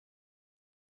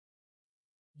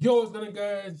Yo, what's going on,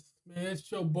 guys? Man,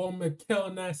 it's your boy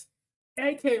MickalNaps,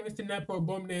 aka Mr. Napper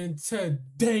Boom. And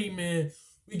today, man,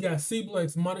 we got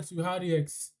cblu, Mhady2hottie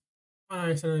X, I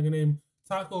ain't saying the name,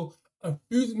 Taco, a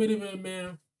music video,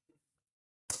 man.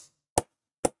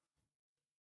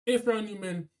 If you're new,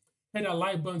 man, hit that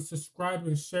like button, subscribe,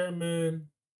 and share, man.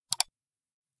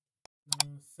 You know what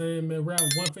I'm saying, man? We're at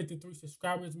 153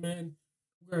 subscribers, man.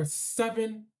 We're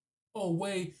 7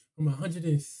 away from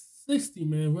 160,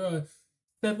 man. We're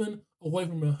 7 away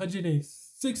from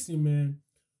 160, man.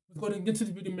 Let's go ahead and get to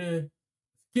the video, man.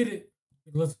 Get it.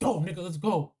 Nigga, let's go, nigga. Let's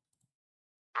go.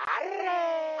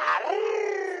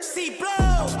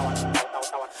 cblu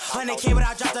 100K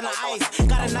without dropped on the ice.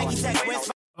 Got a Nike Tech West.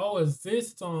 Oh, is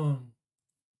this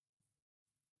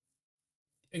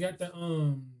They got the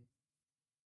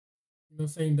you know what I'm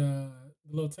saying, the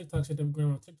little TikTok shit that we're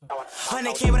going on TikTok.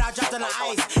 100K without dropped on the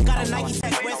ice. Got a Nike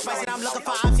Tech West Spice, and I'm looking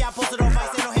for options. I posted on Vice,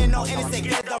 ain't no hand, no innocent.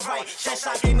 Get it the right. That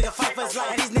shot gave me a fight for his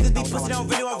life. And these niggas be pussy, don't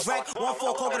really a wreck.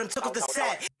 1-4 coke, them took up the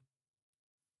set.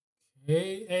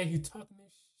 Hey, he talking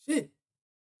this shit.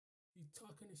 He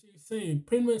talking this shit. He's saying,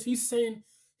 pretty much, he's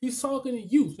talking to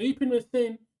you. So he pretty much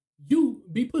saying, you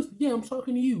be pussy. Yeah, I'm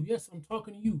talking to you. Yes, I'm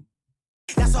talking to you.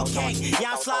 That's okay.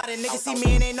 Yeah, I'm sliding. Niggas see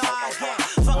me and they know how I get.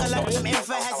 Fuck a like with some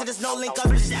info heads and there's no link up.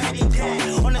 It's just everything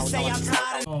dead. Wanna say I'm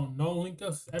tired. Oh, no link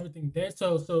ups, everything dead.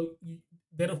 So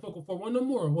they don't fuck with 4-1 no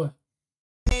more or what?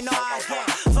 They know how I get.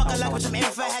 Fuck a like with some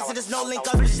info heads and there's no link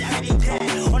up. It's just everything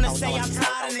dead. Wanna say I'm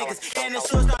tired of niggas. And the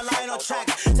shoes not lying on track.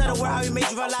 Tell the world how we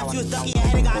made you relax. You was ducking your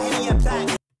head and got hit in your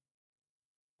back.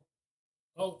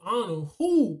 Oh, I don't know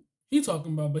who he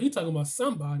talking about, but he talking about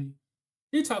somebody.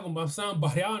 He talking about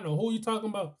somebody. I don't know who he talking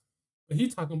about, but he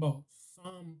talking about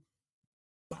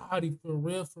somebody for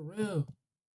real, for real.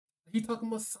 He talking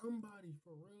about somebody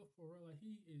for real, for real. Like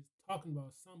he is talking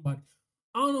about somebody.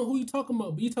 I don't know who he talking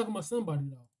about, but he talking about somebody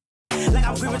though. Like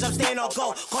I'm privileged, I'm staying on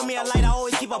go. Call me a light, I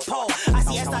always keep a pole. I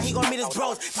see Esther, he gon' meet his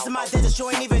bros. This is my dead, that you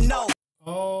ain't even know.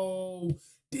 Oh,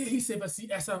 did he say if I see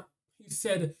Esther? He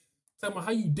said, talking about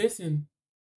how you dissing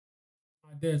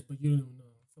my deads, but you don't even know.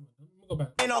 Go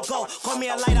back. Ain't no go. Call me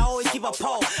a light, I always keep a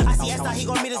pole. I see Esther, he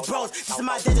gon' meet his bros. This is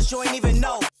my dead, that you ain't even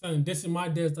know. Son, dissing my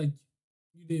dad's like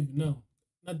you didn't even know.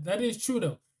 Now, that is true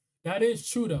though. That is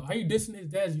true though. How you dissing his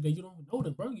dad's you don't even know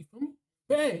them, bro? You feel me?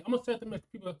 But hey, I'm gonna start to make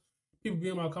people be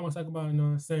in my comments talking about, you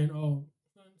know, saying, oh,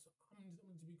 I'm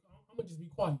gonna just be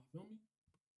quiet. You feel me?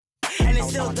 And it's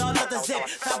still done up the zip.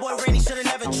 Fat boy Rainy should've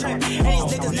never tripped. And these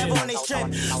niggas never on they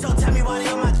strip. So tell me why they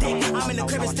on my dick. I'm in the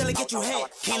crib and still get you hit.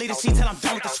 Can't leave the seat till I'm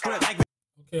done with the script. Like,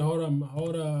 okay, hold up,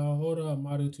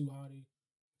 Mhady2hottie.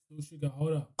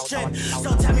 Hold up. So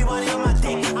tell me why they on my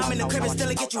dick. I'm in the crib and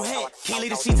still get you hit. Can't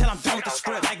leave the seat till I'm done with the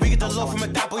script. Like we get the low from a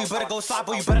dot, boy, you better go slide,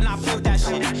 boy, you better not play with that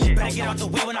shit. Better get out the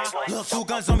way when I look 2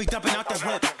 guns on me dumping out the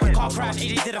whip. Car crash,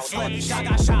 AJ did a flip. Shot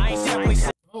got shot, I ain't see that boy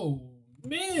sit. Oh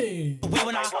man. Way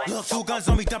when I look 2 guns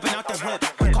on me dumping out the whip.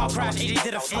 Car crash, AJ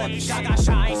did a flip. Shot got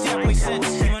shot, I ain't see that boy sit.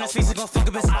 He on his face and gon' fuck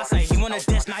up his eyesight. He wanna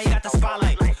diss, now he got the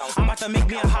spotlight. I'm about to make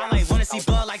me a highlight. Wanna see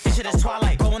blood like this shit is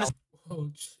Twilight. Go on. Oh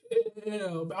chill.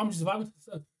 I'm just vibing to the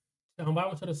song. I'm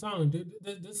vibing to the song, dude.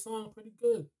 This song pretty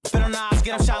good. Spit on the eyes,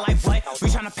 get him shot like what? We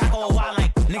tryna pack all wild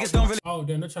like niggas don't really. Oh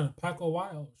damn, they're trying to pack a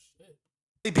while. Oh shit.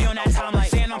 Be on that time like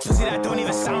saying I'm pussy that don't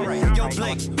even sound right. Yo,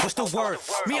 Blicc, what's the word?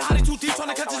 Me and Mhady2hottie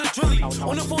tryna catch the drilly.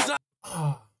 On the phones.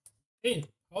 Ah, damn.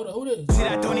 Hold on, who this? Pussy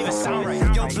that don't even sound right.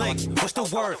 Yo, Blicc, what's the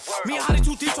word? Me and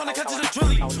Mhady2hottie tryna catch the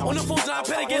drilly. On the phones, I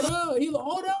better get.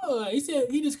 Hold up. He said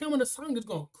he just came on the song just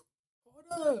going.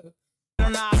 Hold up.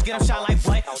 On the eyes, get him shot like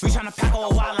what? We tryna pack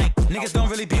all wild like niggas don't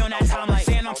really be on that time like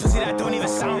saying I'm pussy that don't even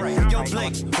sound right. Yo,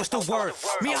 Blicc, what's the word?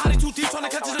 Me and Mhady2hottie tryna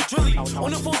catch the drilly.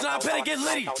 On the phones, I better get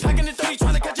litty. Packing the 30,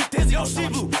 tryna catch a dizzy. Yo,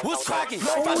 cblu, what's cracking?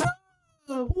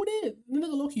 Who did? The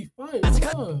nigga low-key fired.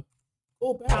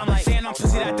 Go back. I'm like saying I'm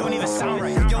pussy that don't even sound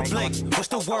right. Yo, Blicc, what's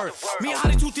the word? Me and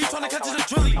Mhady2hottie tryna catch the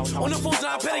drilly. On the phones,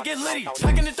 I better get litty.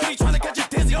 Packing the 30, tryna catch a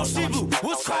dizzy. Yo, cblu,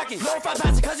 what's cracking? No, if I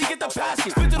pass it, cause he get the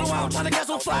basket. Spit to the wild, tryna catch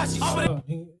some flashy.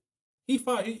 He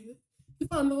fired. He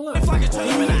fired no line. If I can turn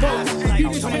him in the ass,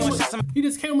 he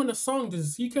just came on the song.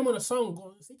 He came on the song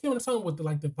with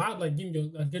the vibe, like giving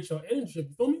you get your energy. You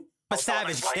feel me? I'm a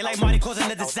savage. They like Marty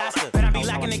causing a disaster. But I be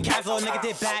lacking the cash, little nigga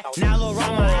did bad. Now little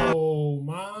Rama. Oh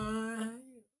my.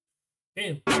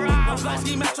 Damn. My flash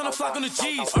ski match on the flock on the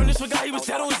G's. Ernest forgot he was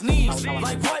dead on his knees.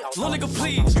 Like what? Little nigga,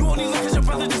 please. You only look cause your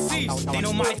brother deceased. They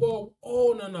know my.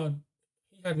 Oh no.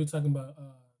 He had to be talking about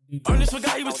Ernest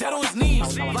forgot he was dead on his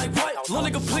knees. Like what? Little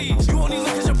nigga, please. You only look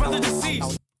cause your brother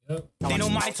deceased. Yep. They know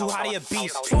Mhady2hottie a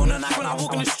beast. Phone a knock when I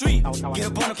walk in the street. Get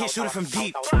up on him, can't shoot it from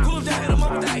deep. Cool him down, hit him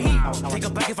up with that heat. Take a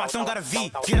back if I don't got a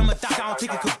V. Get him a doc, I don't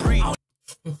think it could breathe.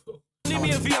 Need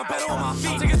me a V, I'm better on my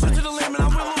feet. Take a trip to the limb and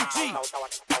I'm with Lil G.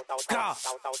 God.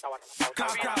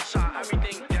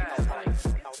 Everything dead.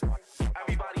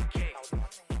 Everybody king.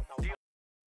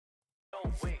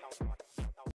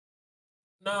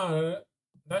 Nah,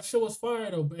 that shit was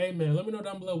fire though. But hey man, let me know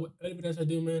down below what evidence I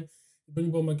do, man. Bring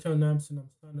boy MickalNaps and I'm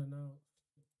signing out.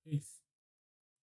 Peace.